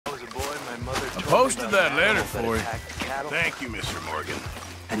Posted that letter for you. Thank you, Mr. Morgan.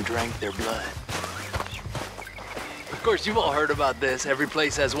 And drank their blood. Of course, you've all heard about this. Every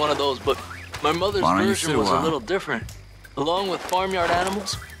place has one of those, but my mother's version was a little different. Along with farmyard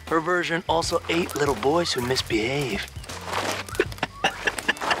animals, her version also ate little boys who misbehave.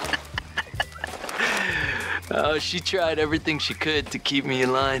 Oh, she tried everything she could to keep me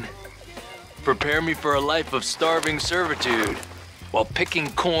in line. Prepare me for a life of starving servitude, while picking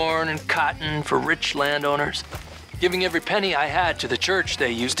corn and cotton for rich landowners, giving every penny I had to the church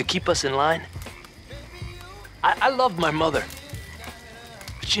they used to keep us in line. I loved my mother,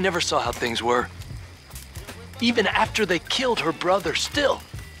 but she never saw how things were. Even after they killed her brother, still.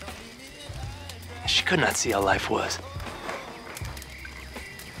 She could not see how life was.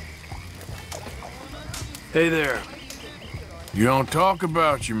 Hey there. You don't talk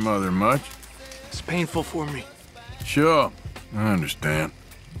about your mother much. It's painful for me. Sure, I understand.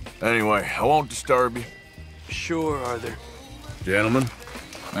 Anyway, I won't disturb you. Sure, Arthur. Gentlemen.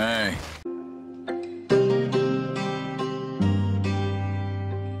 Hey,